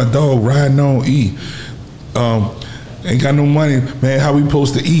 Me and my dog riding on E. Ain't got no money, man. How we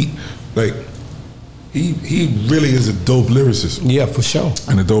supposed to eat? Like, he really is a dope lyricist. Yeah, for sure.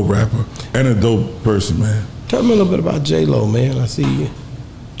 And a dope rapper. And a dope person, man. Tell me a little bit about J-Lo, man. I see you.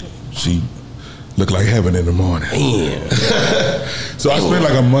 She looked like heaven in the morning. Damn. So I spent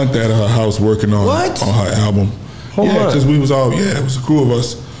like a month at her house working on her album. Yeah, because we was all, it was a crew of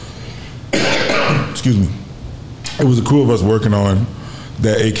us. Excuse me. It was a crew of us working on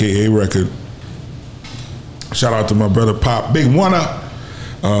that AKA record. Shout out to my brother Pop, big one up.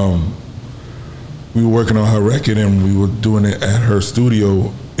 We were working on her record and we were doing it at her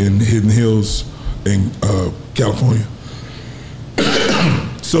studio in Hidden Hills in California.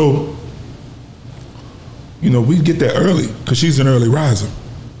 So, we'd get there early because she's an early riser.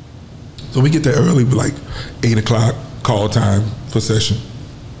 So we get there early, like 8 o'clock, call time for session.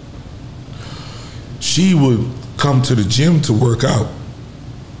 She would come to the gym to work out,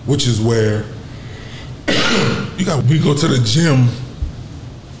 which is where we go to the gym.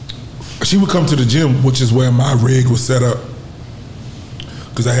 She would come to the gym, which is where my rig was set up,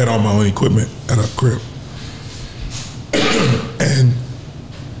 because I had all my own equipment at her crib. And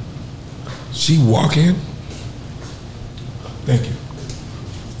she walk in, thank you,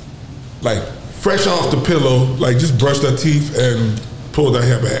 like fresh off the pillow, like just brushed her teeth and pulled her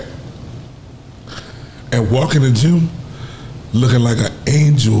hair back, and walk in the gym looking like an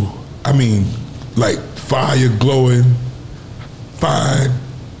angel. I mean, like fire glowing, fine.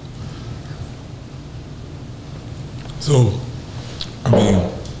 So, I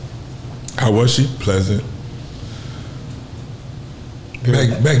mean, how was she? Pleasant.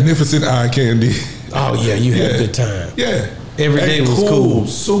 Magnificent eye candy. Oh, yeah, you had a good time. Yeah. Every day was cool.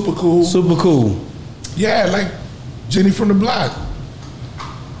 Super cool. Super cool. Yeah, like Jenny from the block.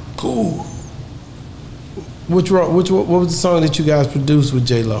 Cool. What was the song that you guys produced with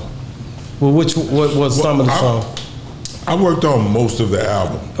J-Lo? Well, what was some of the songs? I worked on most of the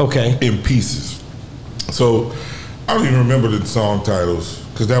album. Okay. In pieces. So I don't even remember the song titles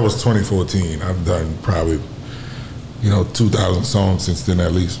because that was 2014. I've done probably 2,000 songs since then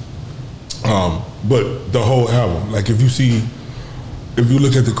at least. But the whole album, like if you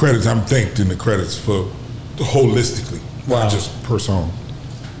look at the credits, I'm thanked in the credits for holistically, not just per song.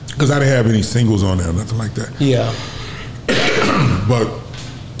 Because I didn't have any singles on there, nothing like that. Yeah. But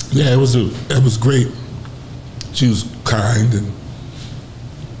yeah, it was great. She was kind and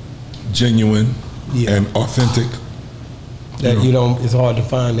genuine and authentic. That it's hard to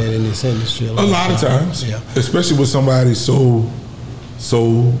find that in this industry. A lot of times, yeah. Especially with somebody so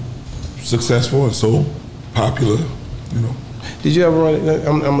successful and so popular, Did you ever run?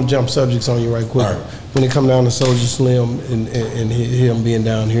 I'm gonna jump subjects on you right quick. All right. When it come down to Soulja Slim and him being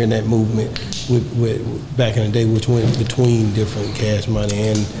down here in that movement with back in the day, which went between different Cash Money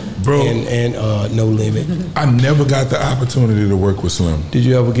and No Limit. I never got the opportunity to work with Slim. Did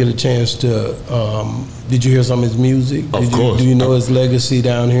you ever get a chance to? Did you hear some of his music? Of course. Do you know his legacy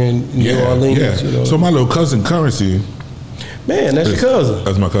down here in New Orleans? Yeah. So my little cousin Currency. Man, that's your cousin.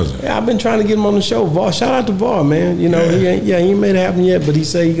 That's my cousin. Yeah, I've been trying to get him on the show. Var, shout out to Var, man. He ain't made it happen yet, but he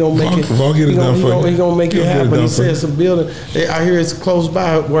said he gonna make it. Var get it done for you. He gonna make it happen. He said it's a building. I hear it's close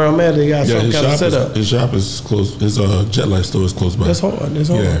by where I'm at. They got some kind of setup. His shop is close. His Jet Light store is close by. That's hard.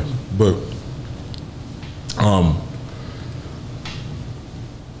 Yeah, but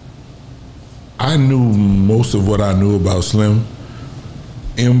I knew most of what I knew about Slim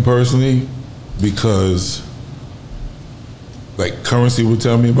impersonally because like Currency would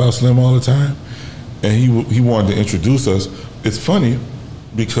tell me about Slim all the time, and he wanted to introduce us. It's funny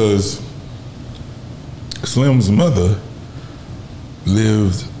because Slim's mother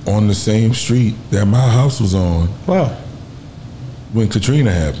lived on the same street that my house was on. Wow. When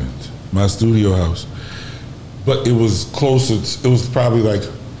Katrina happened, my studio house. But it was closer, it was probably like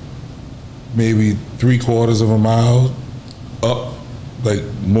maybe 3/4 of a mile up, like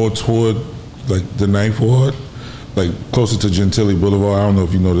more toward like the 9th Ward, like closer to Gentilly Boulevard. I don't know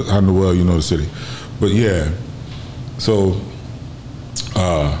if you know, how well you know the city. But yeah, so,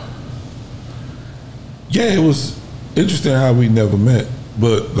 yeah, it was interesting how we never met.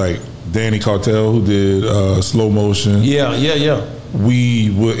 But like Danny Cartel, who did Slow Motion. Yeah.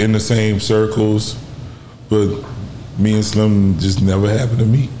 We were in the same circles, but me and Slim just never happened to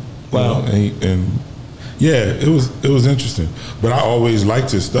meet. Wow. And yeah, it was interesting. But I always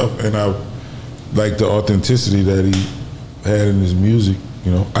liked his stuff, and I liked the authenticity that he had in his music.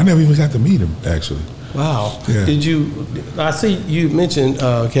 I never even got to meet him actually. Wow. Yeah. Did you? I see you mentioned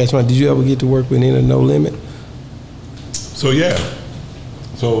Cash Money. Did you ever get to work with No Limit? So yeah.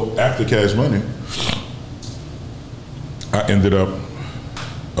 So after Cash Money, I ended up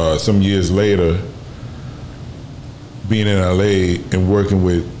some years later being in LA and working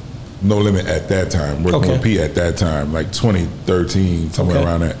with No Limit at that time, working with P at that time, like 2013, somewhere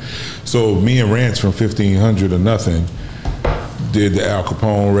around that. So me and Rance from 1500 or Nothing did the Al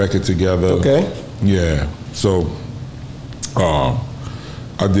Capone record together. Okay. Yeah. So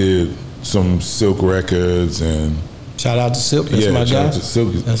I did some Silk records and shout out to Silk. That's my guy. Shout out to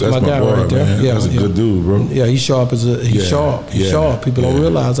Silk. That's my guy boy, right there. Man. Yeah, that's a good dude, bro. Yeah, he's sharp as a sharp. He's sharp. People don't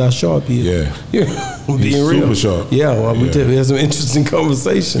realize how sharp he is. Yeah. Being he's real. super sharp. Yeah, well, we had some interesting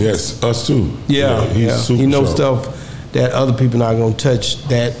conversations. Yes, us too. Yeah, he's super he knows sharp. stuff that other people not gonna touch.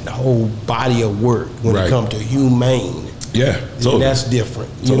 That whole body of work when it comes to humane. Yeah, totally. And that's different.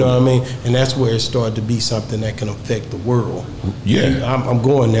 You know what I mean? And that's where it started to be something that can affect the world. Yeah, I'm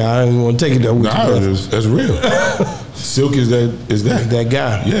going there. I don't want to take it there with you. That's real. Silk is that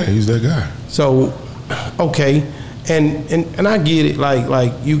guy. Yeah, he's that guy. So, okay, and I get it.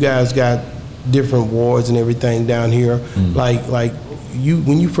 Like you guys got different wards and everything down here. Like you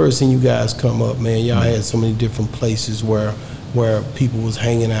when you first seen you guys come up, man, y'all had so many different places where people was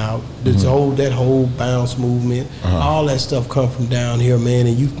hanging out. That whole bounce movement, all that stuff come from down here, man.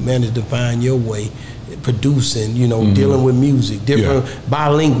 And you managed to find your way, producing, dealing with music, different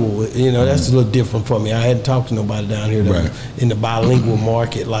bilingual. That's a little different for me. I hadn't talked to nobody down here that was in the bilingual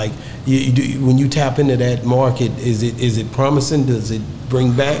market. Like, when you tap into that market, is it promising? Does it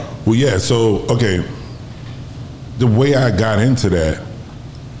bring back? Well, yeah. So okay, the way I got into that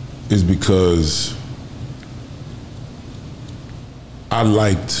is because I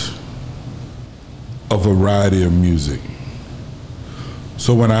liked a variety of music.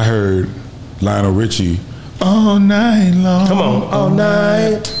 So when I heard Lionel Richie, all night long. Come on, all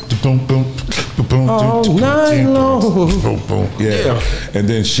night. All night long. Yeah. And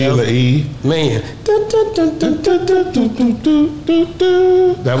then Sheila E. Man.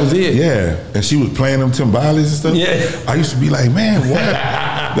 That was it. Yeah. And she was playing them timbales and stuff. Yeah. I used to be like, man,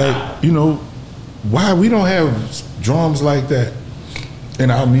 why? Why we don't have drums like that in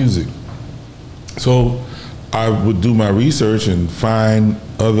our music? So I would do my research and find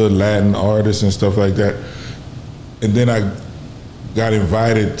other Latin artists and stuff like that. And then I got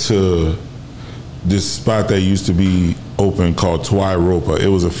invited to this spot that used to be open called Twy Ropa. It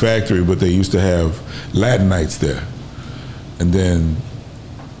was a factory, but they used to have Latin nights there. And then,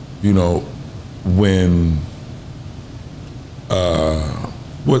 when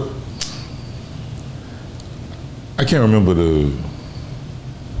I can't remember the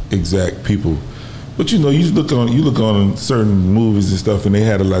exact people, but you look on certain movies and stuff, and they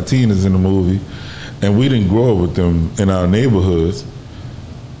had the Latinas in the movie, and we didn't grow up with them in our neighborhoods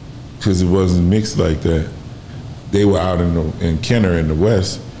because it wasn't mixed like that. They were out in Kenner in the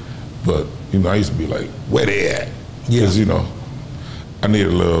West, but I used to be like, where they at? Because I need a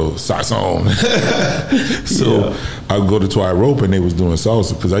little sazon. So I would go to Twy Ropa and they was doing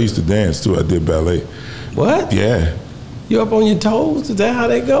salsa because I used to dance too. I did ballet. What? Yeah. You up on your toes? Is that how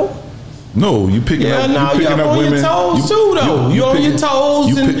they go? No, you picking up. You up on women. Your toes too, though. You on your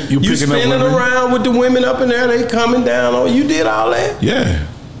toes and you spinning around with the women up in there. They coming down on you. Did all that? Yeah.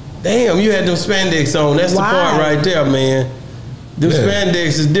 Damn, you had them spandex on. That's the part right there, man. Them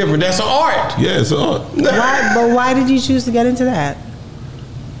spandex is different. That's an art. Yeah, it's an art. Why did you choose to get into that?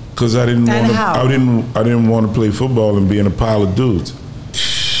 Because I didn't want to. I didn't want to play football and be in a pile of dudes.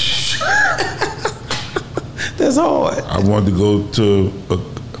 That's hard. I wanted to go to.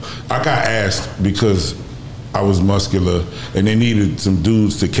 I got asked because I was muscular, and they needed some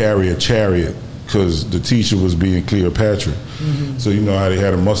dudes to carry a chariot because the teacher was being Cleopatra. Mm-hmm. So how they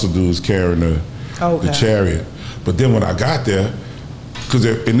had a muscle dudes carrying the chariot. But then when I got there, because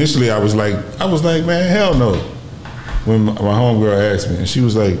initially I was like, man, hell no. When my homegirl asked me, and she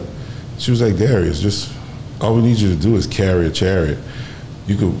was like, Darius, just all we need you to do is carry a chariot.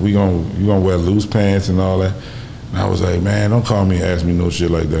 You gonna wear loose pants and all that. And I was like, man, don't call me and ask me no shit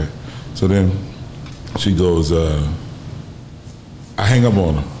like that. So then she goes, I hang up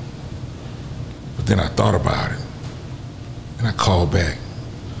on her. But then I thought about it. And I called back.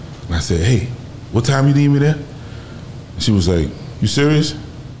 And I said, hey, what time you need me there? And she was like, you serious?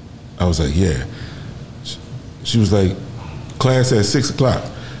 I was like, yeah. She was like, class at 6 o'clock.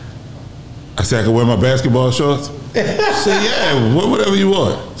 I said, I can wear my basketball shorts? She said, yeah, whatever you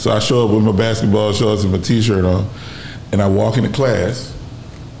want. So I show up with my basketball shorts and my t-shirt on, and I walk into class,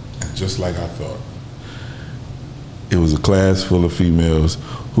 just like I thought. it was a class full of females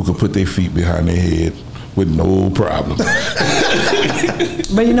who could put their feet behind their head with no problem.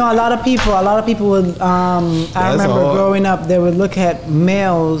 But you know, a lot of people would, I remember growing up, they would look at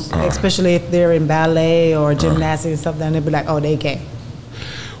males, especially if they're in ballet or gymnastics and stuff, and they'd be like, oh, they gay.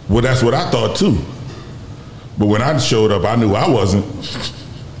 Well, that's what I thought too. But when I showed up, I knew I wasn't.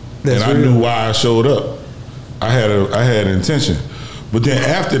 And I knew why I showed up. I had an intention. But then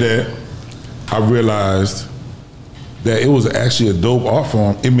after that, I realized that it was actually a dope art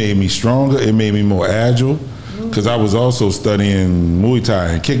form. It made me stronger. It made me more agile. Because I was also studying Muay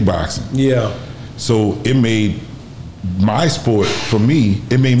Thai and kickboxing. Yeah. So it made my sport, for me,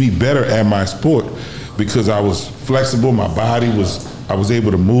 it made me better at my sport because I was flexible. My body was, I was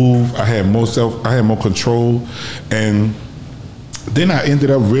able to move. I had more control. And then I ended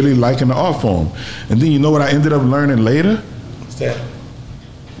up really liking the art form. And then you know what I ended up learning later? What's that?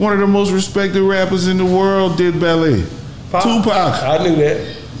 One of the most respected rappers in the world did ballet. Tupac. I knew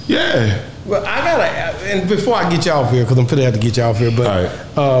that. Yeah. Well, I gotta, and before I get you off here, because I'm finna have to get you off here, but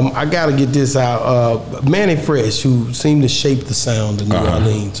I gotta get this out. Manny Fresh, who seemed to shape the sound of New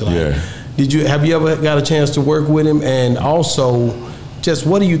Orleans. Like, have you ever got a chance to work with him? And also, just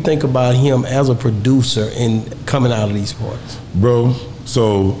what do you think about him as a producer and coming out of these parts? Bro,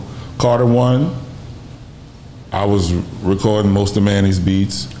 so Carter 1, I was recording most of Manny's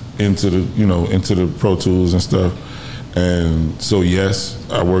beats into the Pro Tools and stuff. And so yes,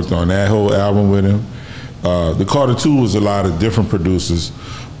 I worked on that whole album with him. The Carter 2 was a lot of different producers,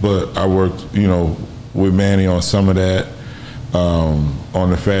 but I worked, with Manny on some of that. On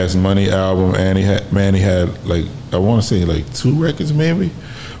the Fast Money album, Manny had like, I want to say like 2 records maybe,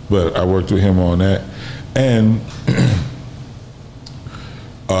 but I worked with him on that. And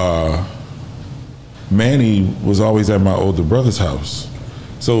Manny was always at my older brother's house.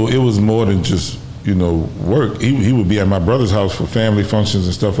 So it was more than just, work. He would be at my brother's house for family functions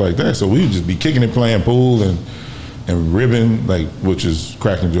and stuff like that. So we would just be kicking and playing pool and ribbing, like, which is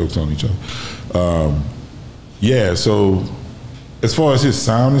cracking jokes on each other. Yeah, so as far as his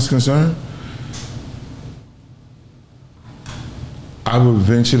sound is concerned, I would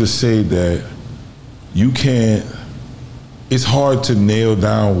venture to say that it's hard to nail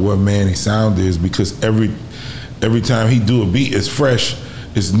down what Manny's sound is because every time he do a beat, it's fresh,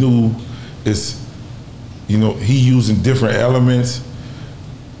 it's new, it's, he using different elements.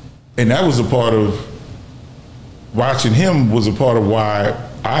 And that was a part of, watching him was a part of why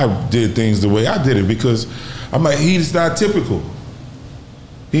I did things the way I did it, because I'm like, he's not typical.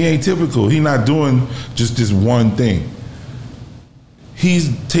 He ain't typical. He's not doing just this one thing. He's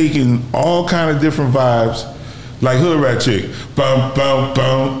taking all kind of different vibes, like Hood Rat Chick. Bum, bum,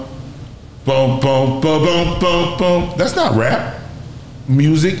 bum, bum, bum, bum, bum, bum, bum. That's not rap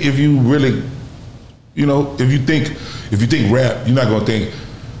music. If you really, if you think rap, you're not gonna think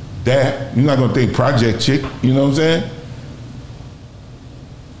that. You're not gonna think Project Chick. You know what I'm saying?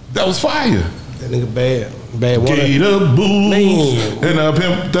 That was fire. That nigga bad. Get a booze and a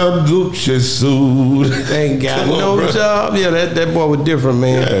pimped up Gucci suit. Ain't got no job. Yeah, that boy was different,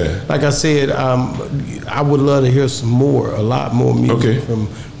 man. Yeah. Like I said, I would love to hear a lot more music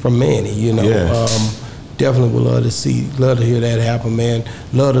from Manny. Yeah. Definitely would love to hear that happen, man.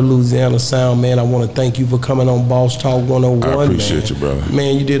 Love the Louisiana sound, man. I want to thank you for coming on Boss Talk 101. I appreciate you, brother.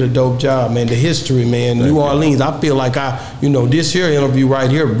 Man, you did a dope job, man. The history, man. New Orleans, I feel like this here interview right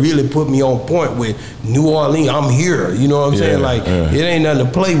here really put me on point with New Orleans. I'm here, you know what I'm saying? Like, it ain't nothing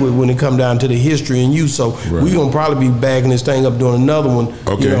to play with when it come down to the history and you. So we going to probably be bagging this thing up doing another one.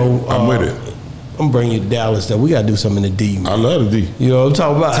 Okay, I'm with it. I'm bringing you to Dallas, though. We got to do something in the D, man. I love the D. You know what I'm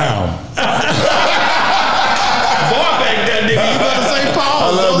talking about? Town. You better say pause.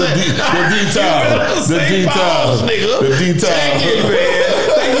 I love the D-Town. The D-Town. The D-Town.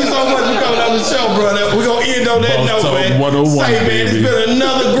 Thank you so much for coming on the show, brother. We're going to end on that Boss note, man. 101, say, man, baby. It's been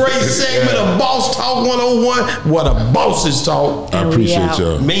another great segment of Boss Talk 101. What a boss is talk. I appreciate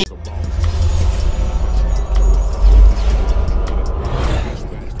y'all.